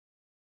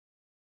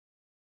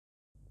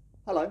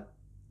Hello,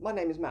 my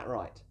name is Matt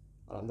Wright,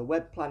 and I'm the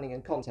Web Planning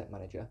and Content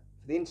Manager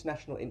for the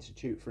International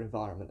Institute for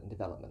Environment and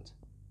Development.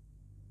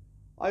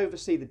 I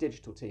oversee the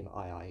digital team at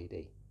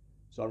IIED,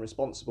 so I'm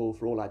responsible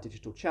for all our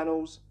digital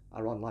channels,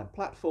 our online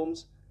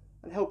platforms,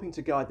 and helping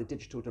to guide the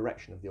digital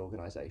direction of the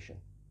organisation.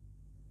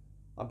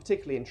 I'm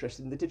particularly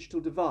interested in the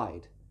digital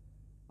divide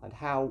and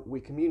how we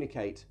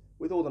communicate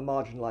with all the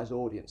marginalised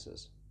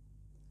audiences.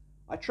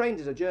 I trained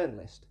as a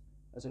journalist,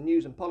 as a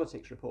news and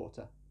politics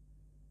reporter,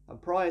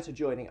 and prior to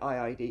joining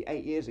IIED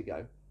 8 years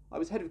ago, I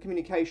was head of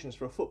communications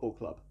for a football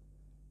club,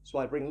 so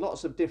I bring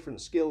lots of different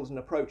skills and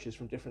approaches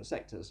from different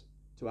sectors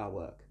to our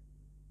work.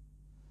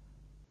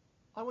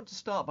 I want to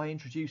start by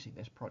introducing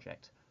this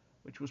project,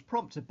 which was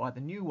prompted by the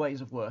new ways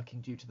of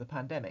working due to the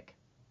pandemic.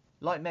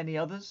 Like many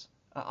others,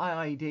 at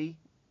IIED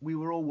we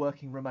were all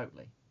working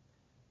remotely.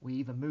 We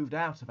even moved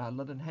out of our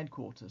London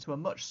headquarters to a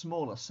much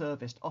smaller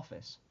serviced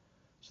office,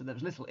 so there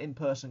was little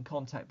in-person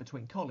contact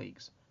between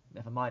colleagues,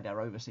 never mind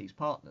our overseas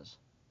partners.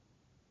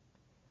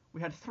 We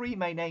had three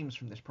main aims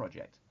from this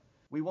project.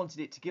 We wanted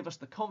it to give us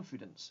the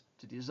confidence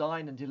to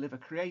design and deliver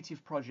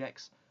creative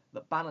projects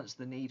that balance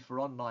the need for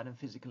online and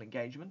physical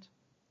engagement.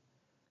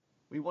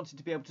 We wanted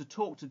to be able to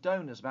talk to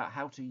donors about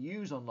how to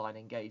use online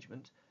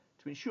engagement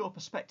to ensure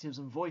perspectives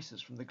and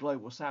voices from the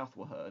Global South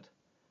were heard.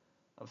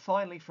 And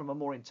finally, from a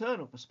more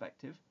internal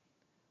perspective,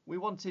 we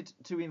wanted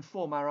to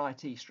inform our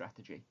IT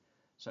strategy,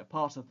 so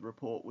part of the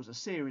report was a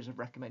series of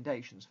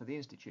recommendations for the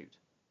Institute.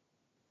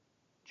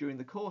 During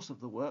the course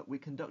of the work, we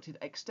conducted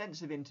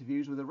extensive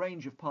interviews with a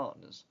range of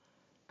partners,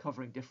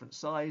 covering different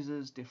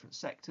sizes, different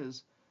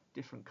sectors,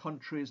 different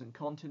countries and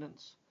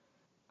continents.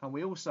 And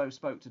we also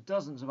spoke to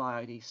dozens of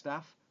IIED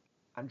staff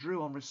and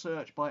drew on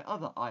research by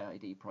other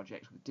IIED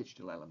projects with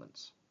digital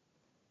elements.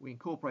 We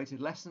incorporated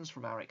lessons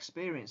from our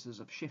experiences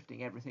of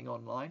shifting everything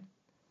online,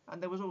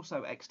 and there was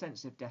also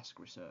extensive desk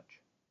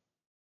research.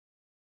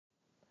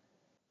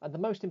 And the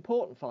most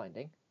important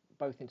finding,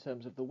 both in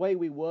terms of the way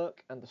we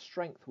work and the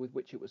strength with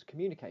which it was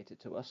communicated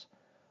to us,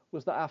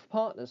 was that our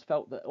partners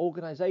felt that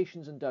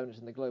organisations and donors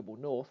in the global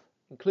north,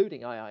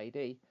 including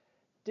IIED,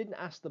 didn't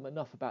ask them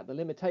enough about the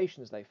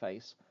limitations they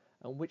face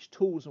and which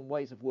tools and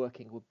ways of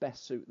working would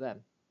best suit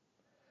them.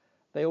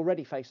 They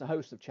already face a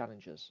host of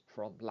challenges,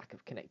 from lack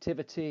of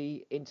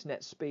connectivity,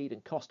 internet speed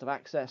and cost of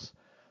access,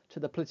 to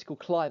the political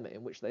climate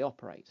in which they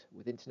operate,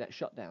 with internet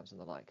shutdowns and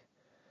the like.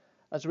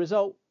 As a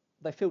result,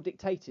 they feel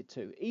dictated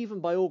to,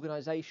 even by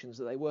organisations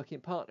that they work in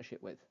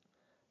partnership with.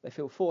 They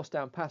feel forced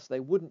down paths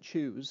they wouldn't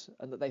choose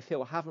and that they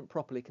feel haven't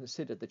properly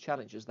considered the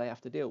challenges they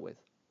have to deal with.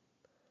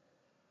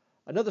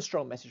 Another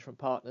strong message from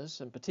partners,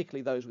 and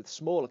particularly those with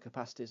smaller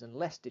capacities and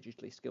less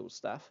digitally skilled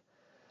staff,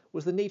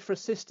 was the need for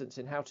assistance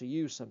in how to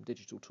use some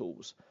digital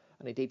tools,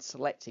 and indeed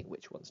selecting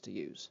which ones to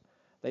use.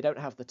 They don't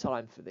have the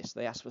time for this.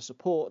 They ask for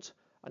support,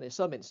 and in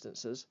some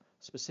instances,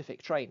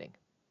 specific training.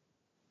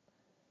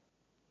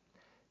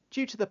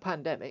 Due to the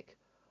pandemic,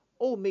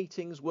 all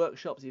meetings,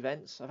 workshops,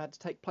 events have had to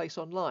take place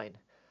online,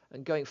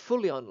 and going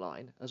fully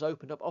online has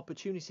opened up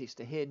opportunities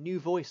to hear new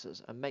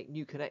voices and make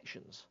new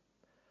connections.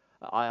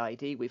 At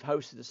IIED, we've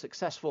hosted a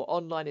successful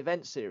online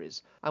event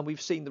series, and we've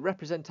seen the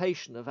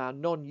representation of our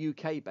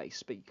non-UK based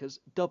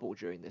speakers double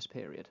during this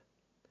period.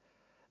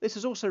 This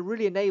has also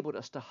really enabled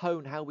us to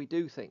hone how we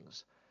do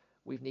things.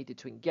 We've needed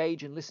to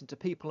engage and listen to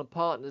people and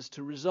partners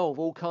to resolve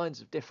all kinds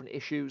of different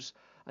issues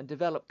and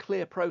develop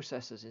clear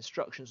processes,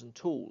 instructions and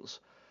tools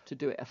to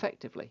do it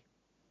effectively.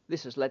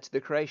 This has led to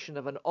the creation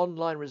of an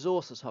online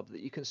resources hub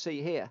that you can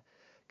see here,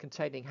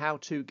 containing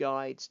how-to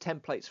guides,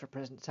 templates for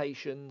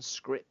presentations,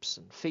 scripts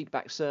and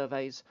feedback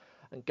surveys,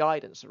 and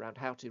guidance around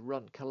how to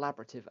run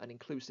collaborative and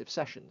inclusive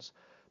sessions,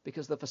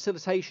 because the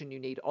facilitation you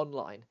need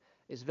online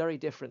is very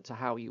different to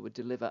how you would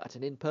deliver at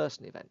an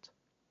in-person event.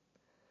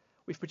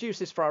 We've produced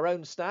this for our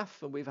own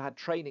staff, and we've had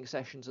training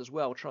sessions as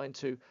well, trying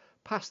to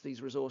pass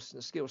these resources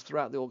and skills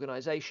throughout the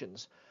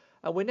organisations,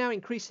 and we're now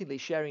increasingly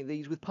sharing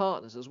these with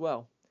partners as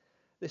well.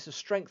 This has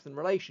strengthened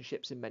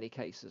relationships in many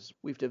cases.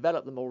 We've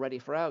developed them already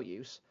for our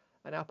use,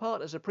 and our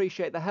partners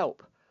appreciate the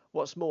help.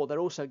 What's more, they're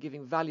also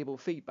giving valuable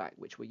feedback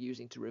which we're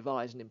using to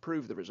revise and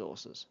improve the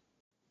resources.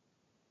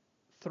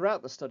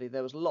 Throughout the study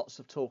there was lots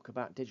of talk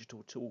about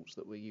digital tools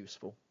that were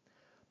useful,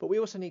 but we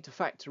also need to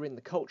factor in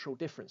the cultural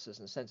differences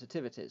and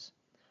sensitivities.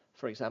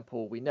 For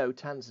example, we know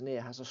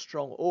Tanzania has a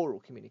strong oral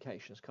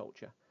communications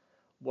culture.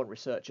 One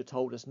researcher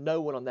told us no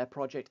one on their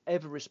project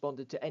ever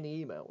responded to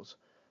any emails,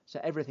 so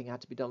everything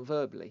had to be done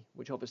verbally,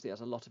 which obviously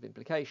has a lot of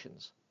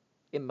implications.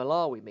 In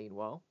Malawi,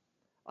 meanwhile,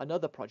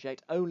 another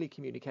project only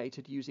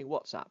communicated using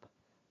WhatsApp.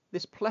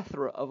 This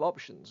plethora of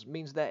options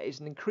means there is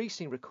an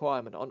increasing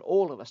requirement on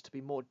all of us to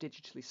be more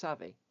digitally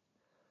savvy.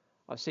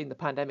 I've seen the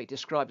pandemic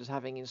described as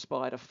having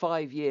inspired a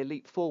 5-year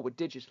leap forward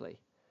digitally.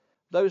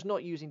 Those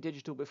not using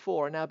digital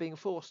before are now being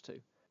forced to.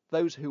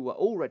 Those who were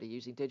already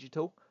using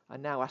digital are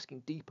now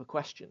asking deeper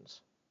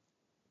questions.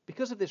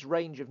 Because of this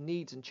range of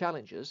needs and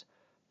challenges,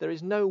 there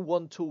is no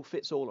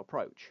one-tool-fits-all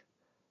approach.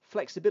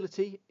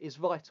 Flexibility is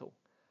vital,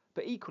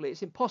 but equally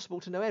it's impossible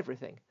to know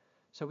everything,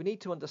 so we need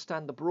to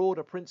understand the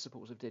broader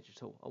principles of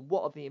digital and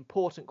what are the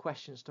important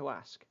questions to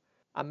ask.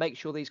 and make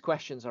sure these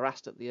questions are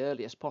asked at the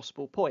earliest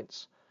possible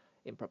points,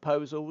 in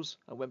proposals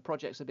and when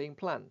projects are being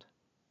planned.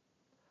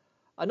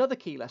 Another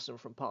key lesson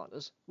from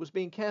partners was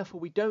being careful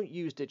we don't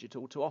use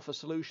digital to offer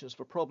solutions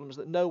for problems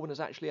that no one has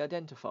actually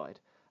identified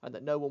and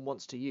that no one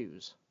wants to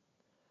use.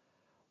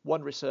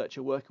 One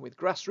researcher working with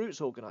grassroots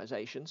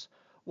organisations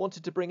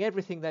wanted to bring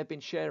everything they'd been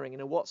sharing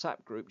in a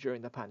WhatsApp group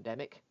during the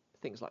pandemic,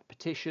 things like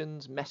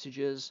petitions,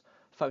 messages,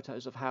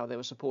 photos of how they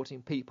were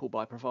supporting people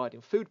by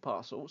providing food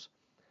parcels,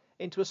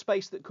 into a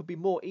space that could be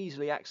more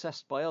easily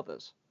accessed by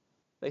others.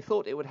 They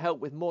thought it would help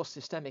with more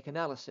systemic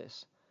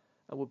analysis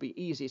and would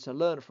be easier to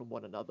learn from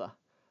one another,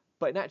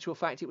 but in actual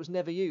fact it was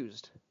never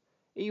used.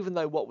 Even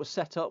though what was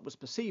set up was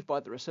perceived by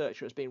the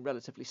researcher as being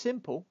relatively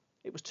simple,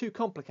 it was too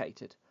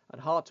complicated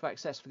and hard to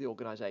access for the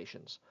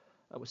organisations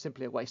and was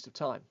simply a waste of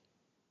time.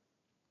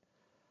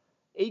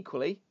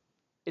 Equally,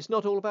 it's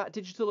not all about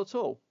digital at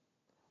all.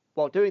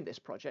 While doing this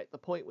project, the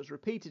point was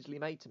repeatedly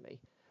made to me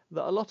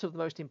that a lot of the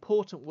most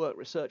important work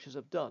researchers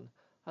have done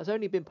has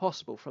only been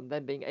possible from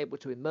them being able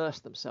to immerse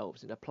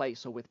themselves in a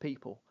place or with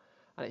people,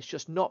 and it's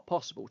just not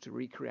possible to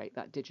recreate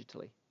that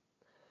digitally.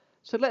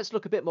 So let's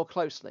look a bit more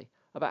closely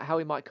about how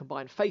we might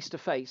combine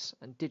face-to-face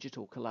and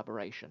digital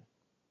collaboration.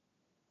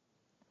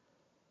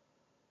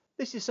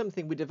 This is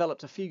something we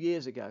developed a few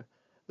years ago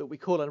that we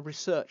call a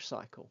research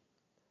cycle.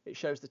 It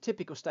shows the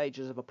typical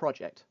stages of a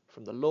project,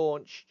 from the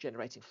launch,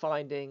 generating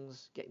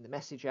findings, getting the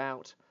message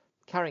out,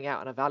 carrying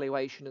out an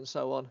evaluation and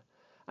so on.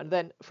 And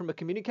then, from a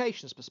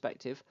communications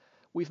perspective,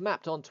 we've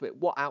mapped onto it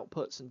what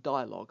outputs and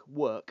dialogue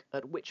work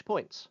at which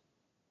points.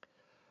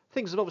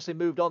 Things have obviously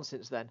moved on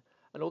since then,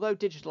 and although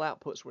digital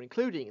outputs were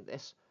included in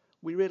this,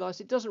 we realised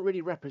it doesn't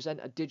really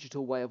represent a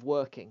digital way of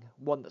working,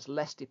 one that's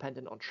less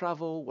dependent on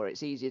travel, where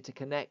it's easier to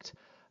connect,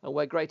 and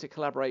where greater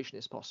collaboration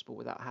is possible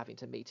without having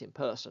to meet in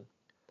person.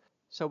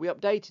 So we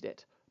updated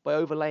it by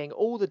overlaying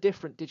all the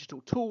different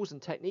digital tools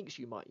and techniques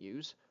you might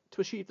use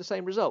to achieve the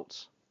same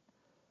results.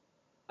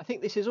 I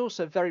think this is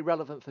also very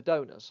relevant for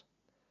donors.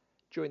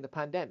 During the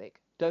pandemic,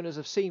 donors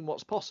have seen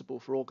what's possible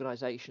for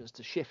organisations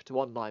to shift to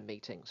online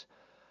meetings,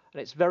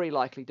 and it's very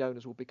likely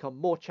donors will become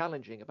more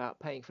challenging about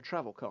paying for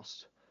travel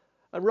costs.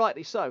 And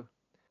rightly so.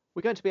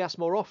 We're going to be asked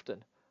more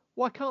often,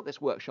 why can't this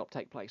workshop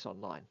take place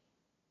online?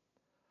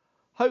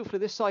 Hopefully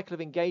this cycle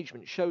of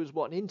engagement shows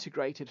what an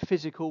integrated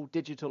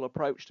physical-digital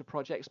approach to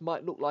projects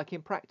might look like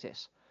in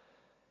practice.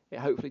 It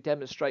hopefully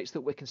demonstrates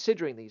that we're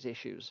considering these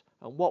issues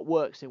and what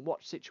works in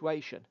what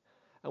situation,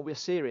 and we're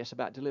serious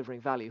about delivering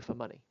value for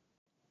money.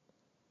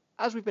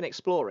 As we've been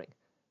exploring,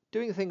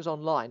 doing things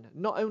online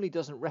not only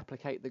doesn't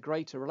replicate the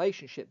greater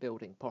relationship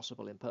building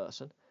possible in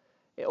person,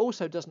 it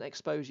also doesn't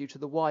expose you to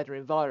the wider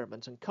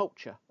environment and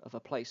culture of a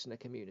place and a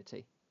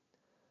community.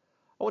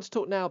 I want to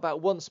talk now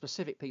about one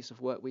specific piece of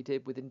work we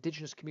did with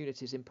Indigenous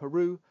communities in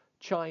Peru,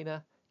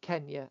 China,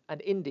 Kenya and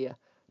India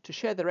to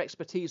share their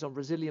expertise on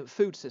resilient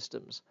food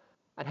systems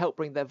and help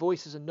bring their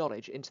voices and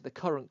knowledge into the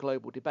current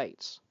global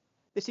debates.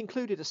 This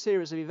included a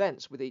series of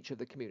events with each of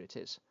the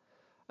communities.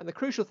 And the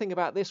crucial thing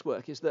about this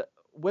work is that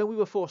when we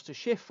were forced to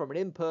shift from an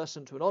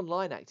in-person to an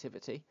online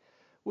activity,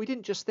 we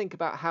didn't just think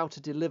about how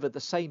to deliver the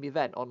same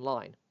event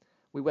online.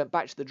 We went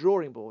back to the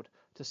drawing board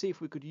to see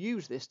if we could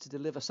use this to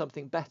deliver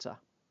something better.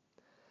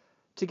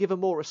 To give a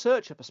more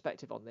researcher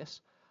perspective on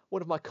this,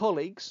 one of my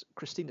colleagues,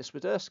 Christina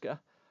Swiderska,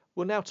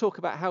 will now talk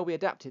about how we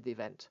adapted the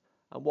event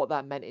and what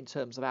that meant in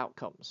terms of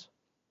outcomes.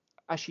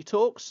 As she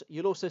talks,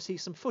 you'll also see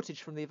some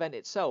footage from the event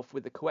itself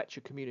with the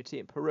Quechua community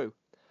in Peru.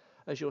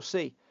 As you'll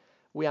see,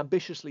 we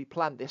ambitiously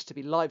planned this to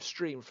be live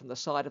streamed from the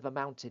side of a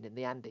mountain in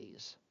the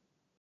Andes.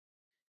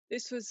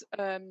 This was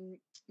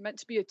meant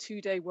to be a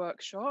 2-day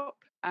workshop,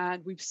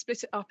 and we've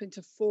split it up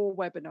into 4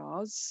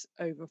 webinars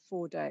over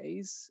 4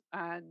 days.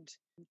 And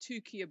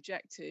 2 key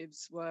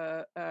objectives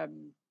were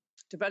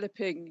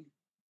developing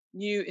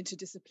new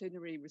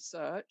interdisciplinary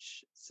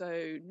research,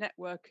 so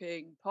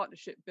networking,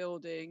 partnership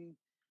building,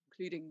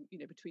 including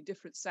between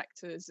different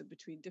sectors and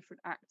between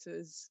different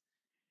actors.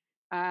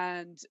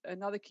 And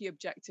another key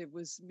objective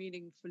was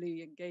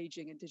meaningfully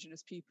engaging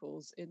Indigenous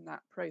peoples in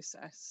that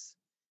process.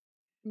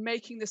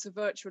 Making this a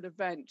virtual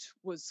event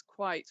was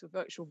a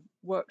virtual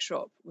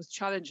workshop was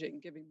challenging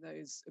given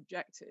those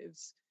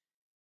objectives.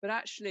 But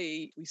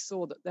actually, we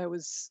saw that there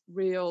was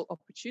real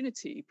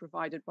opportunity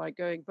provided by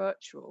going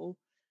virtual.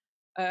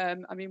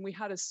 We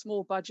had a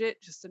small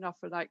budget, just enough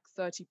for like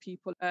 30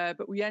 people,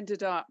 but we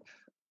ended up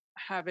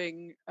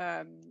having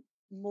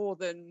more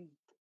than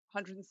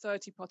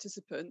 130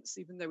 participants,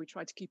 even though we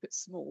tried to keep it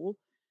small.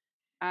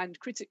 And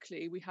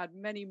critically, we had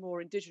many more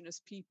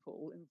Indigenous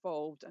people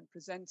involved and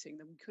presenting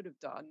than we could have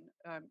done,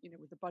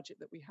 with the budget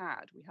that we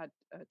had. We had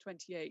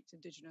 28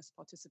 Indigenous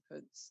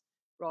participants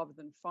rather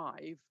than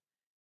 5.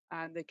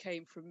 And they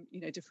came from,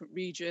 different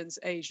regions,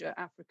 Asia,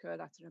 Africa,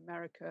 Latin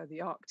America,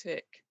 the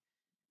Arctic.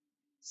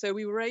 So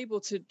we were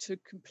able to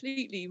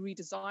completely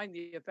redesign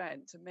the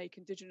event and make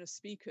Indigenous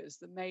speakers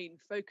the main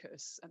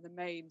focus and the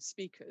main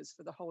speakers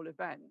for the whole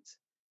event.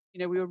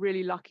 We were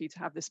really lucky to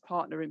have this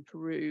partner in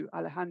Peru,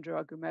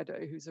 Alejandro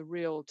Argumedo, who's a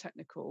real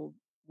technical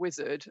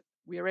wizard.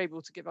 We were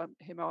able to give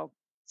him our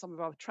some of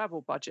our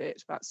travel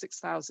budget, about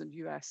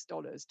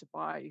 $6,000 to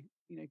buy,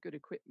 good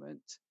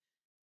equipment.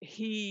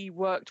 He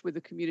worked with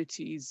the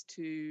communities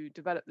to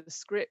develop the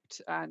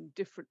script, and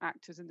different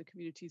actors in the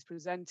communities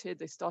presented.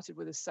 They started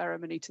with a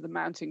ceremony to the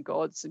mountain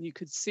gods, and you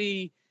could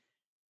see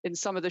in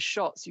some of the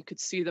shots, you could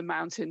see the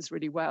mountains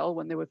really well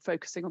when they were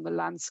focusing on the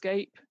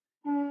landscape.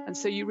 And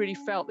so you really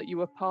felt that you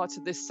were part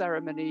of this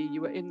ceremony,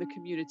 you were in the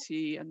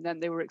community, and then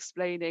they were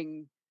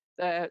explaining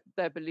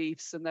their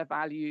beliefs and their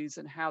values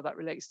and how that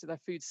relates to their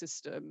food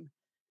system.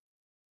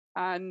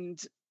 And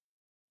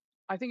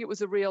I think it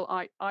was a real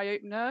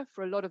eye-opener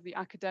for a lot of the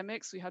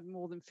academics. We had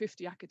more than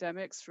 50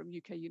 academics from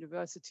UK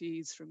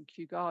universities, from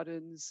Kew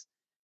Gardens.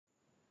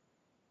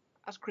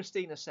 As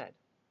Christina said,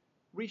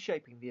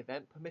 reshaping the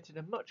event permitted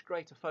a much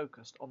greater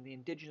focus on the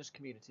Indigenous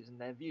communities and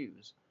their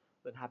views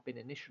than had been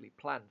initially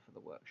planned for the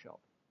workshop.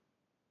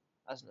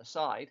 As an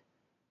aside,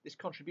 this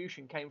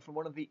contribution came from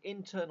one of the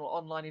internal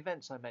online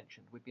events I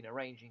mentioned we'd been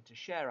arranging to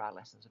share our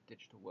lessons of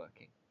digital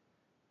working.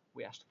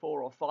 We asked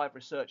 4 or 5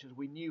 researchers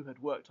we knew had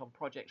worked on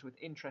projects with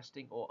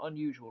interesting or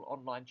unusual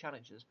online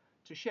challenges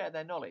to share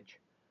their knowledge.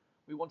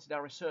 We wanted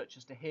our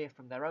researchers to hear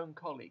from their own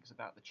colleagues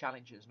about the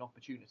challenges and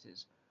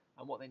opportunities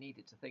and what they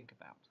needed to think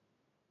about.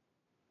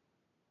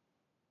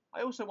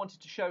 I also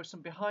wanted to show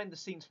some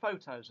behind-the-scenes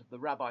photos of the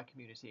rabbi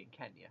community in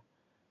Kenya.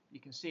 You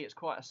can see it's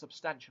quite a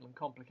substantial and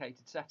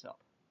complicated setup.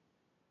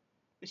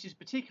 This is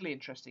particularly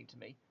interesting to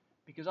me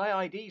because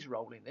IIED's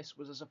role in this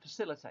was as a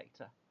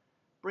facilitator,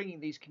 bringing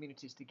these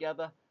communities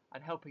together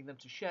and helping them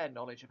to share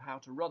knowledge of how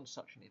to run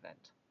such an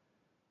event.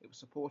 It was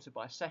supported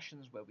by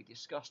sessions where we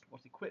discussed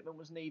what equipment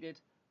was needed,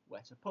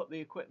 where to put the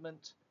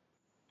equipment,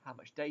 how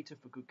much data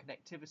for good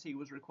connectivity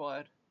was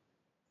required.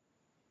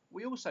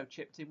 We also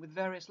chipped in with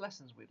various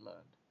lessons we'd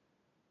learned,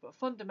 but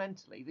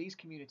fundamentally these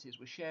communities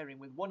were sharing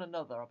with one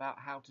another about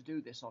how to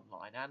do this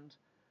online, and,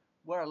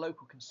 where a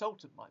local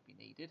consultant might be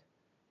needed,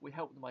 we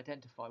helped them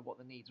identify what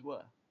the needs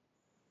were.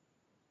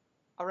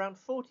 Around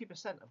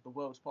 40% of the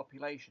world's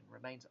population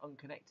remains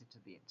unconnected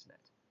to the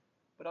internet,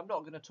 but I'm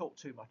not going to talk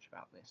too much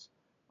about this.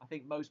 I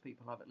think most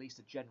people have at least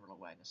a general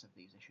awareness of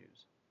these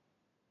issues.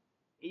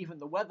 Even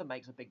the weather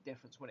makes a big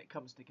difference when it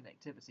comes to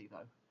connectivity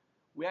though.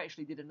 We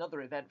actually did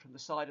another event from the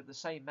side of the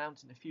same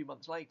mountain a few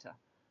months later,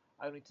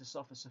 only to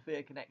suffer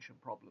severe connection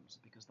problems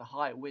because the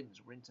high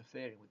winds were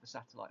interfering with the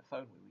satellite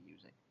phone we were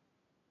using.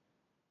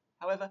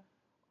 However,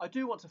 I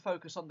do want to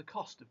focus on the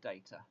cost of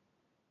data,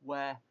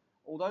 where,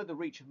 although the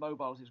reach of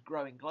mobiles is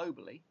growing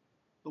globally,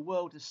 the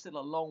world is still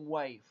a long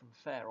way from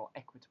fair or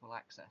equitable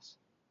access.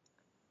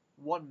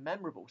 One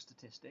memorable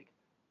statistic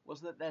was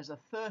that there's a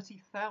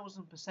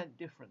 30,000%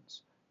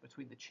 difference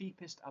between the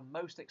cheapest and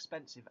most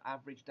expensive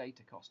average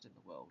data cost in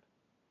the world.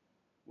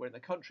 Where in the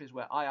countries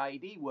where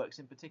IIED works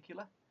in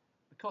particular,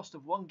 the cost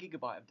of 1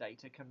 gigabyte of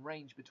data can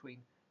range between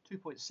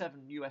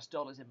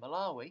 $2.7 in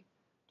Malawi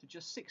to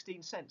just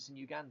 16 cents in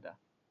Uganda.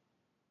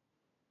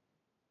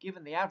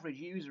 Given the average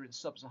user in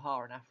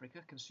sub-Saharan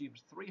Africa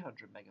consumes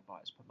 300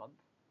 megabytes per month,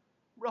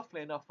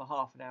 roughly enough for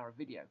half an hour of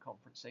video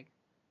conferencing,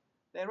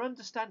 they're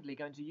understandably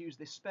going to use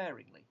this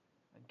sparingly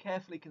and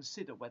carefully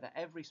consider whether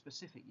every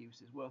specific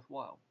use is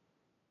worthwhile.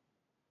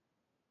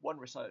 One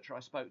researcher I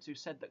spoke to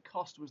said that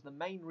cost was the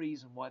main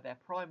reason why their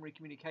primary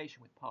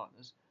communication with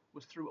partners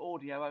was through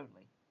audio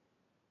only.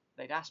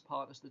 They'd asked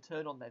partners to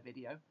turn on their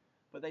video,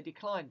 but they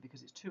declined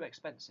because it's too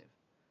expensive,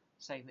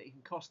 saying that it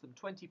can cost them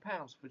 £20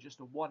 for just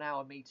a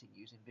 1-hour meeting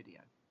using video.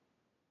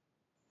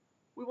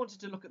 We wanted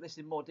to look at this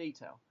in more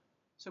detail,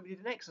 so we did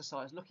an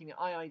exercise looking at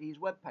IIED's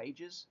web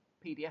pages,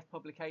 PDF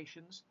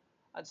publications,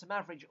 and some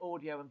average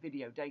audio and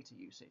video data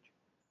usage,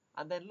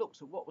 and then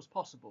looked at what was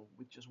possible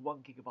with just 1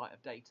 gigabyte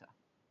of data.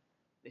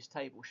 This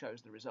table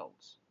shows the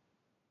results.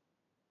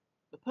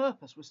 The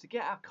purpose was to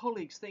get our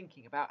colleagues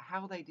thinking about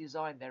how they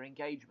design their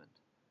engagement.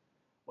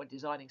 When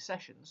designing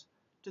sessions,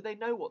 do they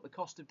know what the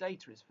cost of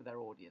data is for their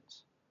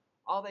audience?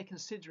 Are they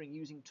considering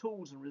using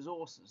tools and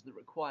resources that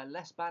require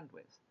less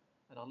bandwidth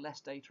and are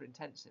less data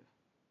intensive?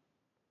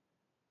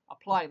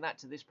 Applying that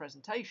to this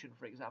presentation,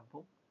 for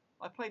example,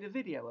 I played a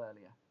video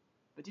earlier,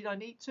 but did I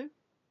need to?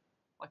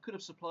 I could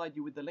have supplied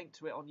you with the link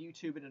to it on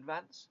YouTube in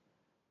advance,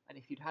 and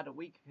if you'd had a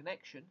weaker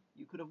connection,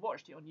 you could have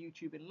watched it on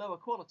YouTube in lower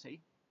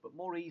quality, but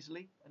more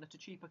easily and at a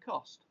cheaper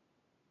cost.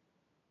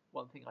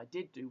 One thing I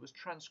did do was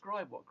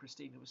transcribe what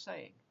Christina was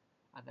saying,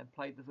 and then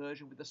played the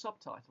version with the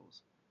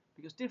subtitles,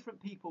 because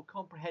different people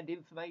comprehend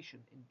information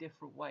in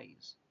different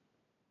ways.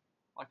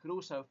 I could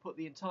also have put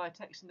the entire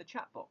text in the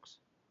chat box.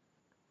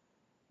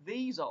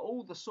 These are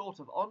all the sort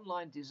of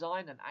online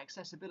design and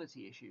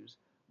accessibility issues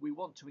we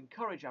want to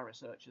encourage our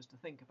researchers to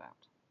think about.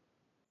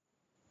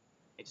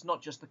 It's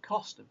not just the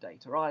cost of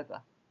data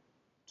either.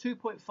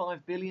 2.5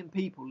 billion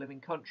people live in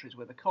countries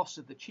where the cost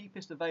of the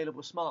cheapest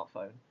available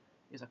smartphone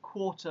is a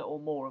quarter or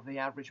more of the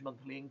average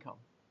monthly income.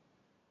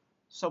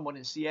 Someone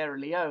in Sierra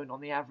Leone on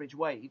the average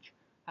wage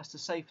has to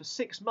save for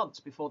 6 months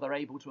before they're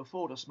able to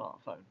afford a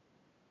smartphone.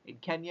 In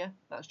Kenya,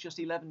 that's just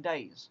 11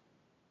 days.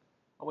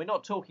 And we're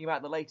not talking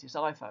about the latest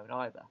iPhone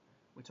either.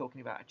 We're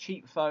talking about a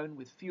cheap phone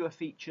with fewer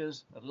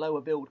features and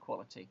lower build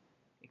quality,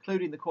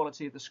 including the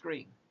quality of the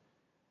screen.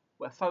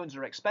 Where phones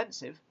are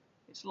expensive,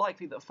 it's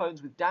likely that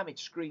phones with damaged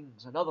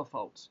screens and other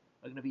faults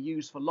are going to be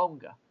used for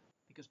longer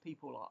because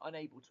people are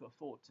unable to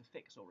afford to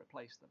fix or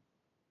replace them.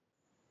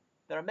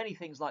 There are many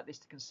things like this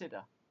to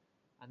consider,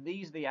 and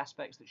these are the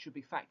aspects that should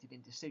be factored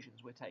in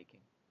decisions we're taking.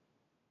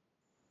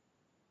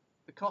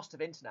 The cost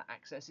of internet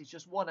access is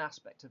just one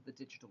aspect of the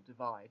digital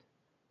divide.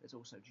 There's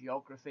also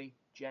geography,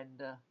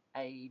 gender,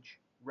 age,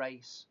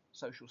 race,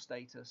 social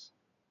status.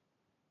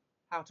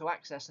 How to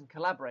access and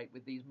collaborate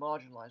with these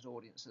marginalised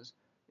audiences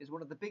is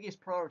one of the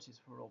biggest priorities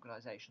for an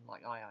organisation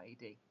like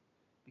IIED,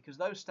 because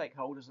those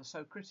stakeholders are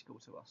so critical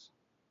to us.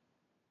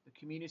 The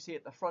community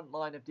at the front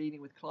line of dealing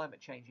with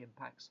climate change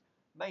impacts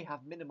may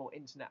have minimal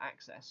internet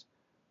access,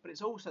 but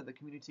it's also the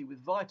community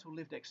with vital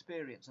lived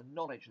experience and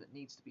knowledge that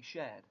needs to be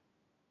shared.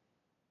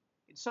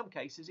 In some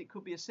cases, it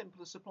could be as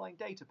simple as supplying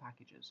data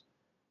packages.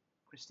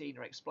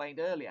 Christina explained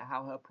earlier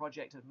how her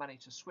project had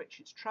managed to switch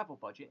its travel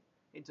budget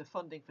into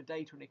funding for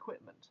data and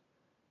equipment,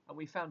 and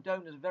we found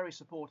donors very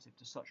supportive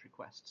to such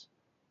requests,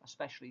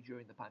 especially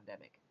during the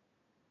pandemic.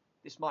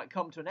 This might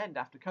come to an end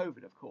after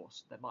COVID, of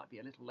course. There might be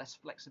a little less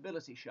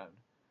flexibility shown,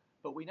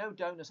 but we know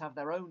donors have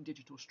their own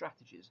digital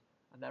strategies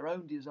and their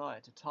own desire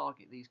to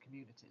target these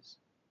communities.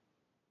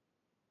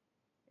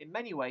 In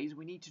many ways,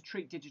 we need to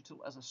treat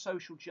digital as a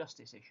social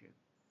justice issue.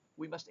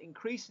 We must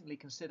increasingly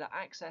consider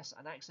access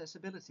and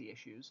accessibility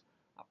issues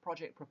at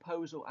project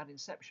proposal and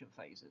inception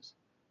phases.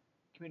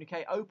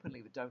 Communicate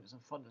openly with donors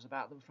and funders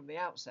about them from the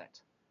outset.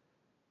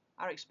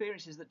 Our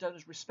experience is that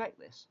donors respect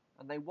this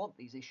and they want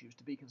these issues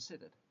to be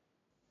considered.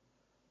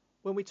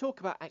 When we talk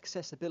about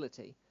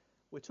accessibility,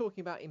 we're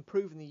talking about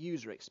improving the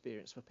user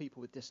experience for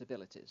people with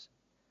disabilities,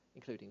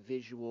 including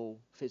visual,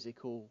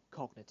 physical,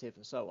 cognitive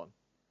and so on.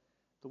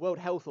 The World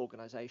Health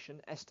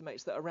Organization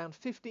estimates that around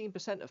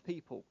 15% of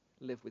people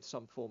live with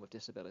some form of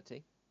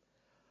disability.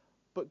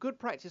 But good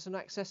practice on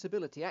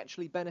accessibility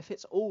actually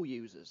benefits all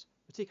users,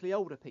 particularly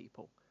older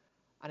people.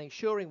 And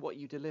ensuring what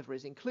you deliver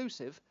is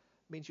inclusive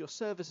means your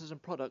services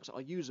and products are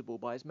usable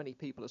by as many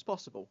people as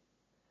possible.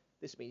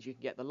 This means you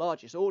can get the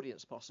largest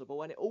audience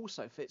possible, and it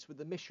also fits with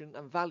the mission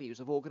and values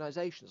of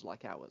organisations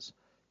like ours,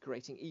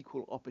 creating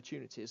equal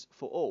opportunities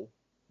for all.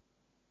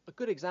 A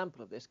good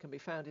example of this can be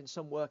found in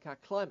some work our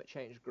climate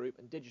change group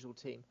and digital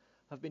team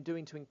have been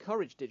doing to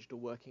encourage digital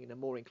working in a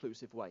more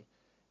inclusive way,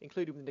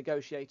 including with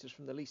negotiators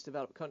from the least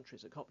developed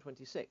countries at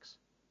COP26.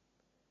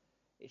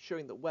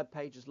 Ensuring that web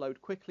pages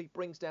load quickly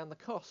brings down the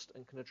cost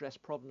and can address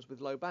problems with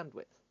low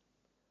bandwidth.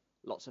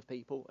 Lots of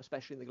people,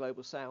 especially in the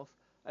global south,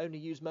 only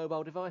use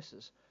mobile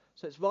devices,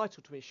 so it's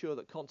vital to ensure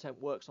that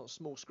content works on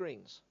small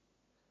screens.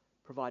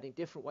 Providing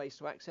different ways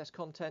to access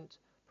content,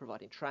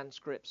 providing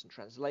transcripts and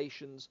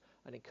translations,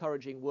 and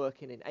encouraging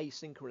working in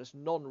asynchronous,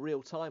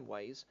 non-real-time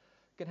ways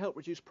can help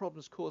reduce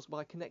problems caused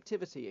by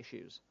connectivity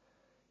issues.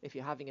 If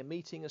you're having a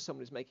meeting and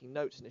someone is making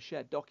notes in a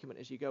shared document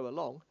as you go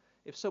along,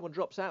 if someone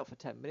drops out for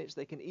 10 minutes,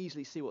 they can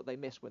easily see what they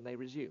missed when they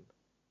resume.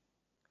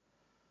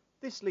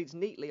 This leads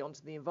neatly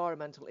onto the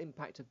environmental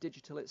impact of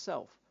digital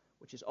itself,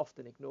 which is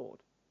often ignored.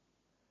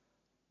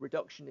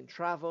 Reduction in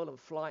travel and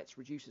flights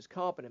reduces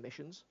carbon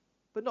emissions,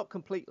 but not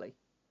completely.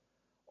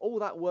 All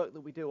that work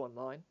that we do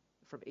online,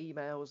 from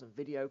emails and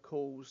video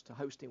calls to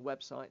hosting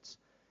websites,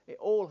 it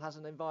all has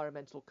an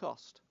environmental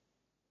cost.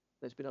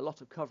 There's been a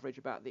lot of coverage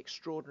about the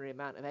extraordinary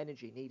amount of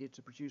energy needed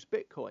to produce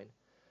Bitcoin,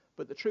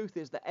 but the truth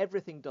is that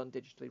everything done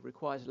digitally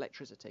requires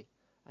electricity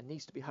and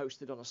needs to be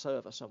hosted on a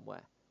server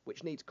somewhere,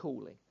 which needs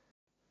cooling,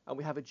 and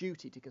we have a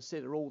duty to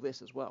consider all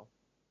this as well.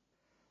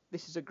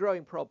 This is a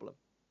growing problem.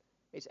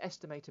 It's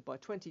estimated by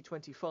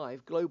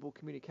 2025 global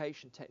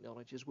communication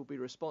technologies will be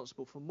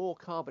responsible for more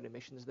carbon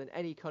emissions than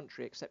any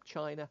country except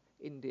China,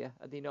 India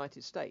and the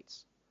United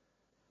States.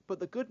 But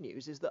the good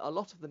news is that a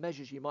lot of the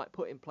measures you might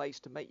put in place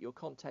to make your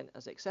content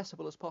as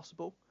accessible as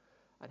possible,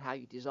 and how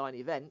you design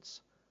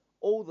events,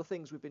 all the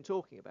things we've been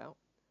talking about,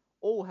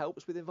 all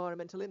helps with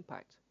environmental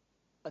impact.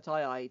 At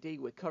IIED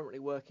we're currently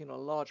working on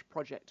a large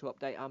project to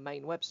update our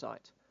main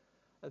website,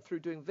 and through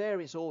doing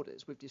various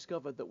audits we've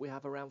discovered that we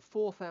have around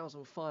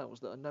 4,000 files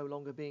that are no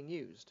longer being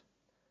used.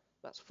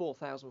 That's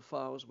 4,000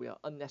 files we are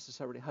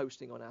unnecessarily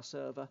hosting on our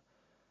server,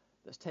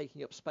 that's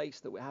taking up space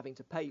that we're having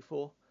to pay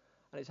for,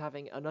 and is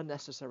having an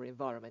unnecessary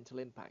environmental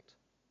impact.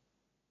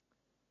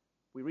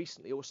 We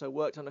recently also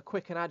worked on a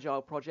quick and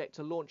agile project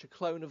to launch a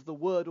clone of the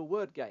Wordle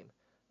word game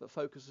that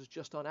focuses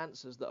just on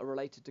answers that are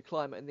related to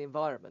climate and the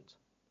environment.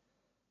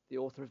 The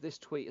author of this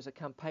tweet is a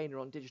campaigner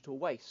on digital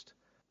waste,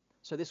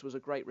 so this was a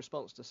great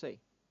response to see.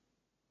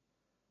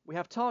 We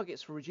have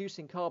targets for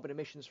reducing carbon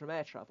emissions from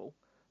air travel,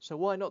 so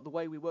why not the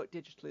way we work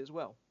digitally as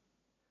well?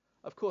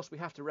 Of course, we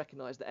have to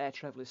recognise that air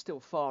travel is still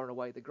far and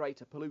away the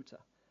greater polluter.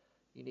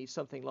 You need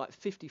something like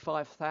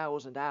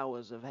 55,000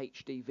 hours of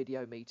HD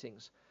video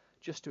meetings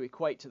just to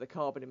equate to the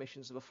carbon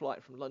emissions of a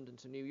flight from London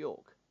to New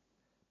York.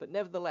 But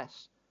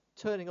nevertheless,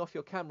 turning off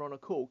your camera on a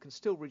call can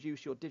still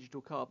reduce your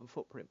digital carbon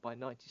footprint by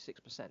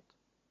 96%.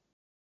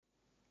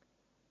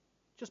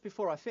 Just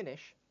before I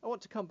finish, I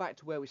want to come back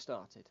to where we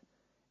started.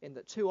 in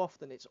that too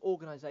often it's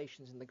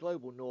organisations in the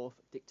global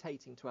north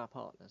dictating to our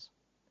partners.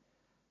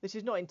 This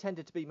is not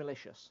intended to be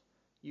malicious.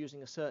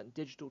 Using a certain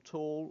digital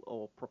tool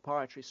or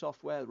proprietary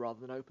software rather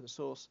than open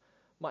source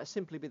might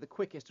simply be the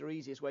quickest or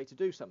easiest way to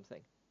do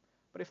something.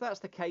 But if that's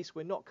the case,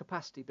 we're not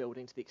capacity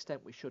building to the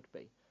extent we should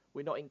be.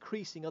 We're not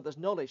increasing others'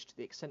 knowledge to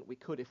the extent we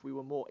could if we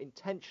were more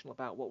intentional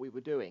about what we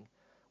were doing.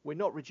 We're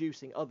not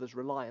reducing others'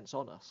 reliance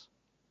on us.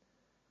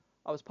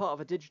 I was part of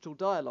a digital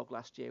dialogue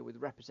last year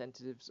with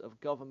representatives of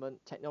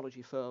government,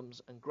 technology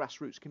firms and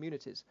grassroots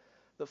communities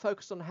that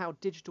focused on how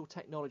digital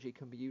technology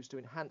can be used to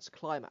enhance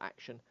climate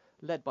action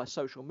led by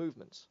social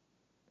movements.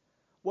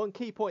 One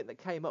key point that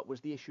came up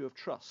was the issue of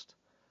trust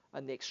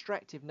and the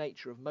extractive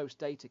nature of most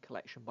data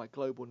collection by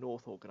Global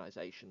North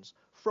organisations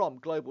from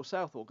Global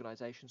South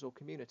organisations or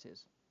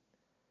communities.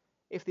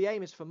 If the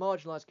aim is for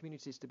marginalised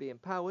communities to be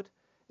empowered,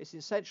 it's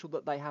essential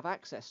that they have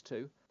access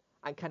to,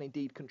 and can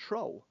indeed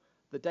control,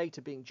 the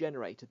data being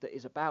generated that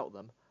is about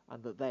them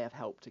and that they have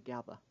helped to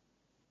gather.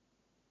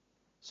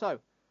 So,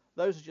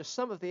 those are just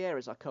some of the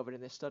areas I covered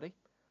in this study.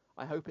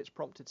 I hope it's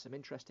prompted some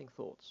interesting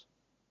thoughts.